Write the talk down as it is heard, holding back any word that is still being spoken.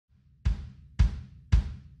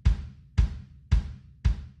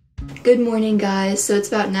Good morning, guys. So it's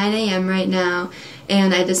about 9 a.m. right now,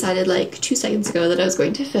 and I decided like 2 seconds ago that I was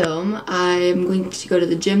going to film. I'm going to go to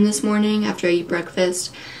the gym this morning after I eat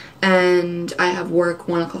breakfast, and I have work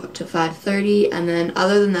 1 o'clock to 5:30, and then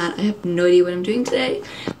other than that, I have no idea what I'm doing today,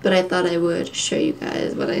 but I thought I would show you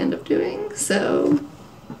guys what I end up doing. So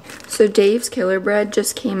Dave's Killer Bread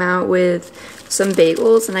just came out with some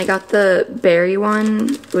bagels, and I got the berry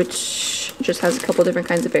one, which just has a couple different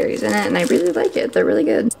kinds of berries in it, and I really like it. They're really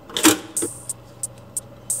good.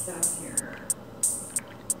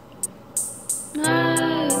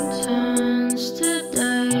 Night turns to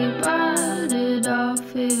day, but it all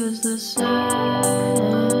feels the same.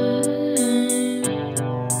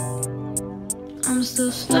 I'm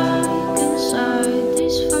still stuck inside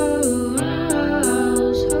these 4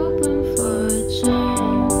 walls, hoping for a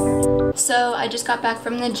change. So I just got back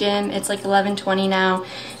from the gym. It's like 11:20 now.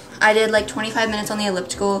 I did like 25 minutes on the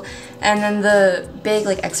elliptical, and then the big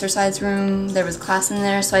like exercise room, there was class in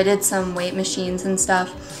there, so I did some weight machines and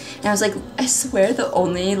stuff. And I was like, I swear the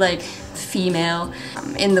only like female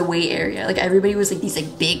in the weight area. Like everybody was like these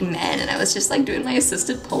like big men, and I was just like doing my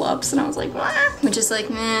assisted pull-ups, and I was like, wah, which is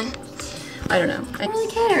like, meh, I don't know. I don't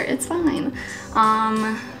really care, it's fine.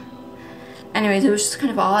 Anyways, it was just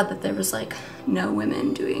kind of odd that there was like no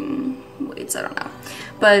women doing weights, I don't know.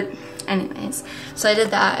 But anyways, so I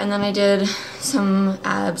did that, and then I did some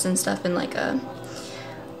abs and stuff in like a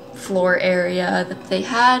floor area that they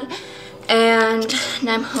had. And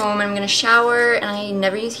now I'm home and I'm gonna shower, and I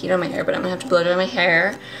never use heat on my hair, but I'm gonna have to blow dry my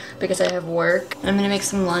hair because I have work. I'm gonna make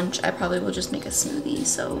some lunch. I probably will just make a smoothie,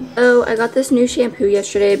 so. Oh, I got this new shampoo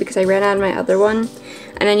yesterday because I ran out of my other one,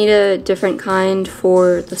 and I need a different kind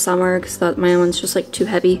for the summer because my one's just like too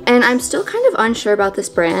heavy. And I'm still kind of unsure about this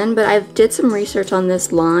brand, but I did some research on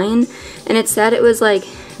this line, and it said it was like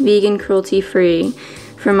vegan, cruelty-free,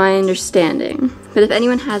 from my understanding. But if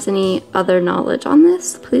anyone has any other knowledge on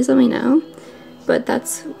this, please let me know. But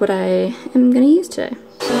that's what I am gonna use today.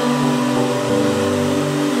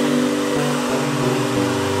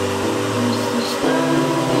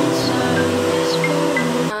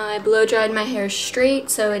 I blow dried my hair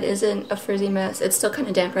straight so it isn't a frizzy mess. It's still kind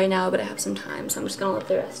of damp right now, but I have some time, so I'm just gonna let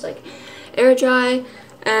the rest like air dry,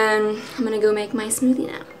 and I'm gonna go make my smoothie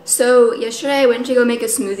now. So yesterday I went to go make a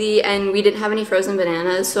smoothie, and we didn't have any frozen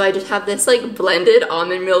bananas, so I just have this like blended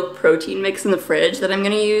almond milk protein mix in the fridge that I'm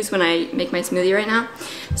gonna use when I make my smoothie right now.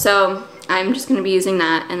 So I'm just gonna be using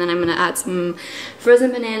that, and then I'm gonna add some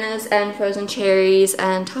frozen bananas and frozen cherries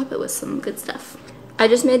and top it with some good stuff. I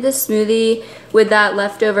just made this smoothie with that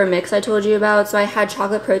leftover mix I told you about. So I had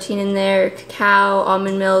chocolate protein in there, cacao,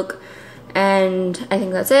 almond milk, and I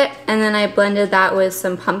think that's it. And then I blended that with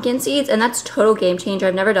some pumpkin seeds, and that's total game changer.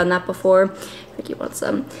 I've never done that before. Ricky wants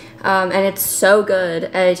some. And it's so good.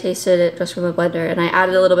 I tasted it just from the blender, and I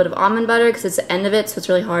added a little bit of almond butter because it's the end of it, so it's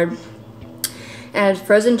really hard. And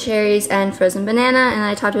frozen cherries and frozen banana, and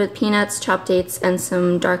I topped it with peanuts, chopped dates, and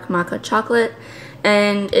some dark maca chocolate.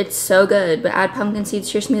 And it's so good. But add pumpkin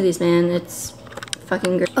seeds to your smoothies, man. It's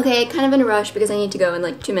fucking great. Okay, kind of in a rush because I need to go in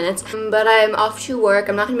like 2 minutes. But I'm off to work.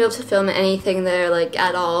 I'm not gonna be able to film anything there like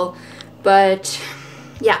at all. But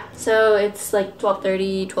yeah, so it's like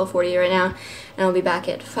 12:30, 12:40 right now, and I'll be back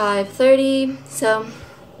at 5:30. So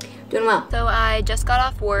doing well. So I just got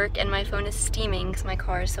off work and my phone is steaming because my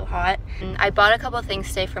car is so hot. And I bought a couple of things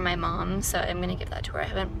today for my mom, so I'm gonna give that to her. I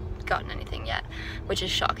haven't gotten anything yet, which is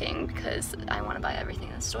shocking because I want to buy everything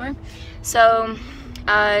in the store. So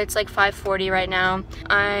it's like 5:40 right now.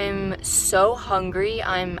 I'm so hungry.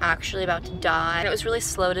 I'm actually about to die. And it was really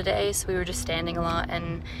slow today, so we were just standing a lot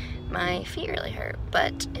and my feet really hurt,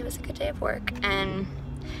 but it was a good day of work, and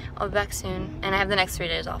I'll be back soon. And I have the next 3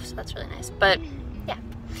 days off, so that's really nice. But yeah,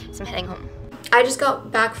 so I'm heading home. I just got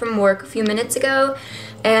back from work a few minutes ago,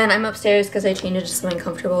 and I'm upstairs because I changed it to something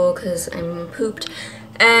comfortable because I'm pooped.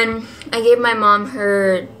 And I gave my mom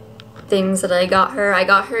her things that I got her. I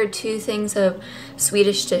got her 2 things of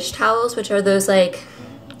Swedish dish towels, which are those like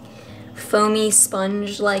foamy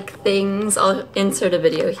sponge like things. I'll insert a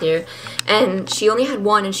video here. And she only had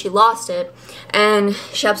 1 and she lost it, and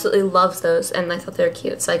she absolutely loves those, and I thought they were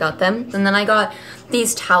cute, so I got them. And then I got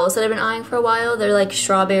these towels that I've been eyeing for a while. They're like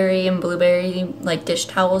strawberry and blueberry like dish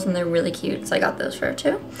towels, and they're really cute, so I got those for her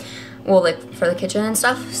too. Well, like for the kitchen and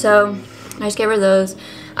stuff. So I just gave her those.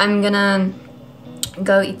 I'm gonna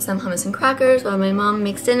go eat some hummus and crackers while my mom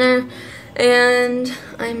makes dinner, and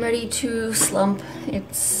I'm ready to slump.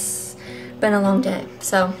 It's been a long day,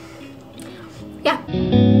 so yeah.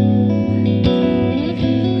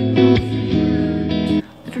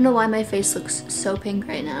 I don't know why my face looks so pink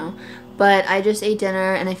right now, but I just ate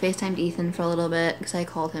dinner and I FaceTimed Ethan for a little bit because I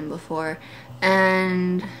called him before,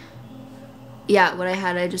 and yeah, what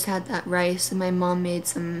I just had that rice, and my mom made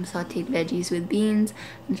some sauteed veggies with beans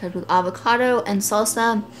and topped with avocado and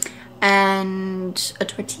salsa and a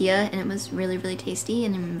tortilla, and it was really, really tasty,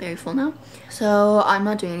 and I'm very full now. So I'm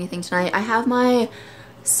not doing anything tonight. I have my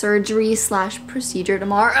surgery / procedure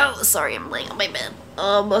tomorrow. Oh, sorry, I'm laying on my bed.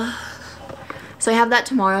 So I have that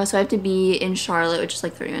tomorrow, so I have to be in Charlotte, which is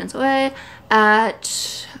like 30 minutes away,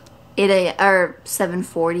 at 8 a.m. or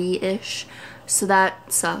 7:40-ish. So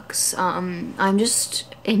that sucks. I'm just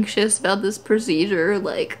anxious about this procedure.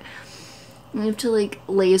 Like, I have to like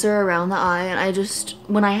laser around the eye, and I just,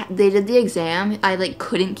 when they did the exam, I like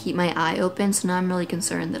couldn't keep my eye open, so now I'm really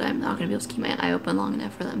concerned that I'm not gonna be able to keep my eye open long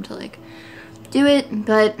enough for them to like do it.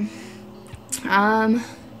 But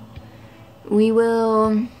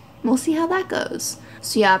we'll see how that goes.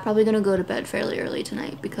 So yeah, I'm probably gonna go to bed fairly early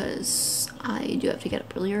tonight because I do have to get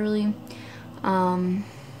up really early.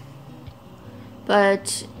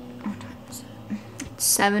 But what time is it? It's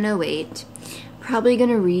 7:08. Probably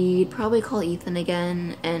gonna read, probably call Ethan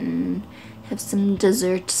again, and have some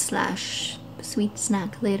dessert / sweet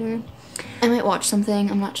snack later. I might watch something,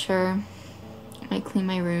 I'm not sure. I might clean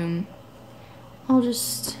my room. I'll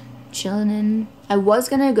just chillin' in. I was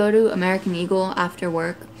gonna go to American Eagle after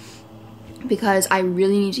work because I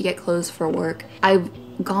really need to get clothes for work. I've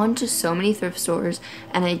gone to so many thrift stores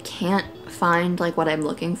and I can't find like what I'm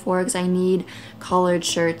looking for, because I need collared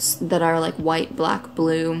shirts that are like white, black,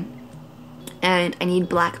 blue, and I need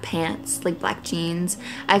black pants, like black jeans.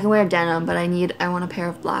 I can wear denim, but I want a pair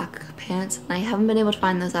of black pants, and I haven't been able to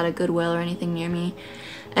find those at a Goodwill or anything near me.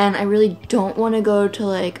 And I really don't want to go to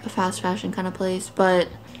like a fast fashion kind of place, but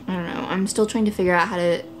I don't know, I'm still trying to figure out how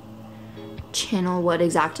to channel what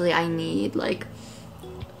exactly I need, like,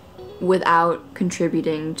 without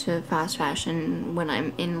contributing to fast fashion when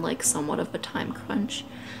I'm in like somewhat of a time crunch.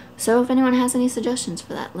 So if anyone has any suggestions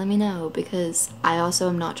for that, let me know, because I also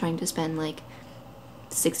am not trying to spend like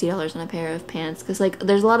 $60 on a pair of pants, because like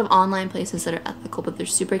there's a lot of online places that are ethical, but they're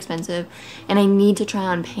super expensive, and I need to try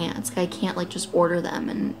on pants. I can't like just order them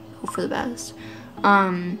and hope for the best.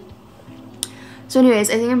 So anyways,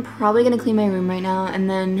 I think I'm probably gonna clean my room right now and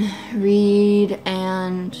then read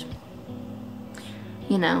and,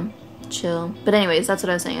 you know, chill. But anyways, that's what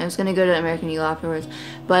I was saying. I was gonna go to American Eagle afterwards,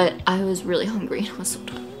 but I was really hungry and I was so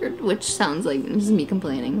tired, which sounds like this is me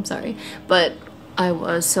complaining, I'm sorry, but I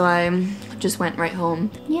was, so I just went right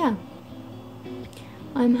home. Yeah,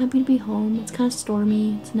 I'm happy to be home. It's kind of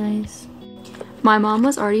stormy, it's nice. My mom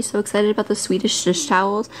was already so excited about the Swedish dish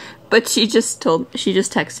towels, but she just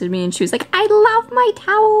texted me and she was like, I love my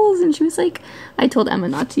towels, and she was like, I told Emma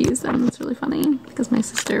not to use them. It's really funny because my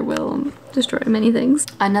sister will destroy many things.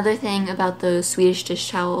 Another thing about those Swedish dish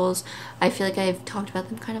towels, I feel like I've talked about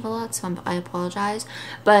them kind of a lot, so I apologize,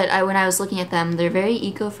 but when I was looking at them, they're very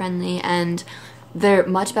eco-friendly and they're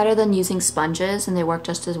much better than using sponges, and they work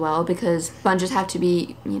just as well because sponges have to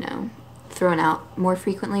be, you know, thrown out more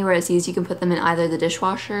frequently, whereas these you can put them in either the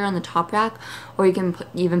dishwasher on the top rack, or you can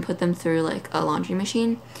even put them through like a washing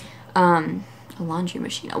machine, and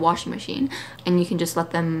you can just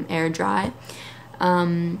let them air dry.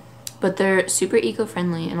 But they're super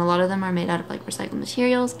eco-friendly, and a lot of them are made out of like recycled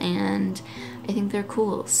materials, and I think they're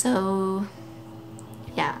cool. So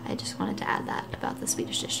yeah, I just wanted to add that about the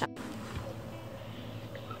Swedish dish towel.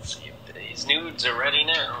 Let's see if today's nudes are ready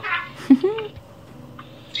now.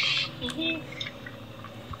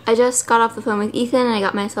 I just got off the phone with Ethan and I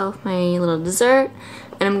got myself my little dessert,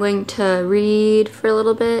 and I'm going to read for a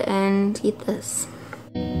little bit and eat this.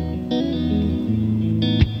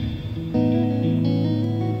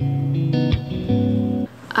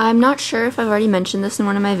 I'm not sure if I've already mentioned this in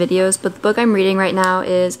one of my videos, but the book I'm reading right now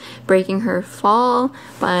is Breaking Her Fall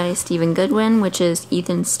by Stephen Goodwin, which is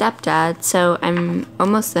Ethan's stepdad, so I'm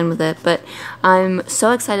almost done with it, but I'm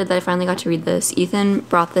so excited that I finally got to read this. Ethan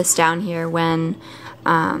brought this down here when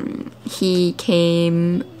he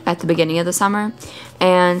came at the beginning of the summer,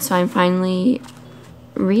 and so I'm finally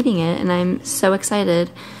reading it, and I'm so excited.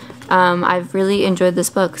 I've really enjoyed this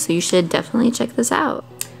book, so you should definitely check this out.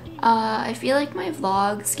 I feel like my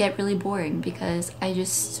vlogs get really boring because I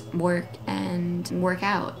just work and work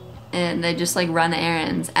out, and I just like run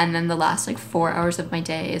errands, and then the last like 4 hours of my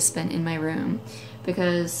day is spent in my room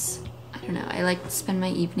because, I don't know, I like to spend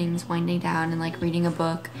my evenings winding down and like reading a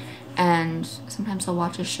book, and sometimes I'll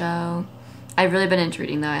watch a show. I've really been into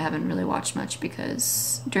reading though. I haven't really watched much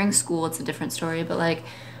because during school it's a different story, but like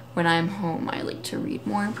when I'm home I like to read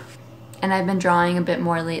more. And I've been drawing a bit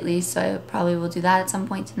more lately, so I probably will do that at some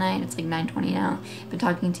point tonight. It's like 9:20 now. I've been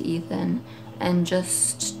talking to Ethan and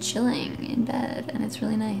just chilling in bed, and it's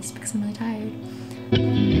really nice because I'm really tired.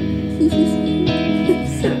 He's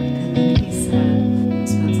so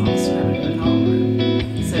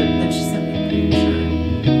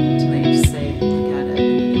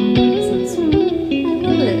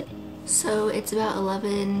So it's about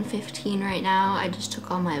 11:15 right now. I just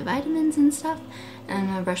took all my vitamins and stuff, and I'm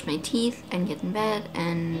gonna brush my teeth and get in bed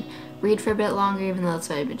and read for a bit longer, even though that's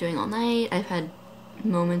what I've been doing all night. I've had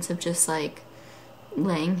moments of just like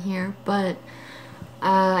laying here, but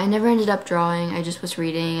I never ended up drawing. I just was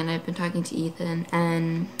reading, and I've been talking to Ethan,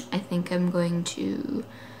 and I think I'm going to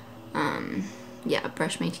yeah,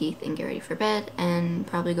 brush my teeth and get ready for bed and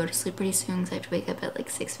probably go to sleep pretty soon because I have to wake up at like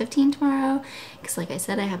 6:15 tomorrow because, like I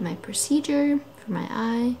said, I have my procedure for my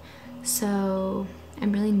eye, so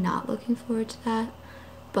I'm really not looking forward to that,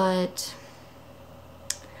 but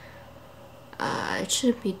it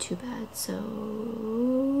shouldn't be too bad.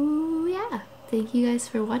 So yeah, thank you guys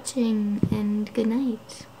for watching and good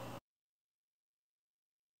night.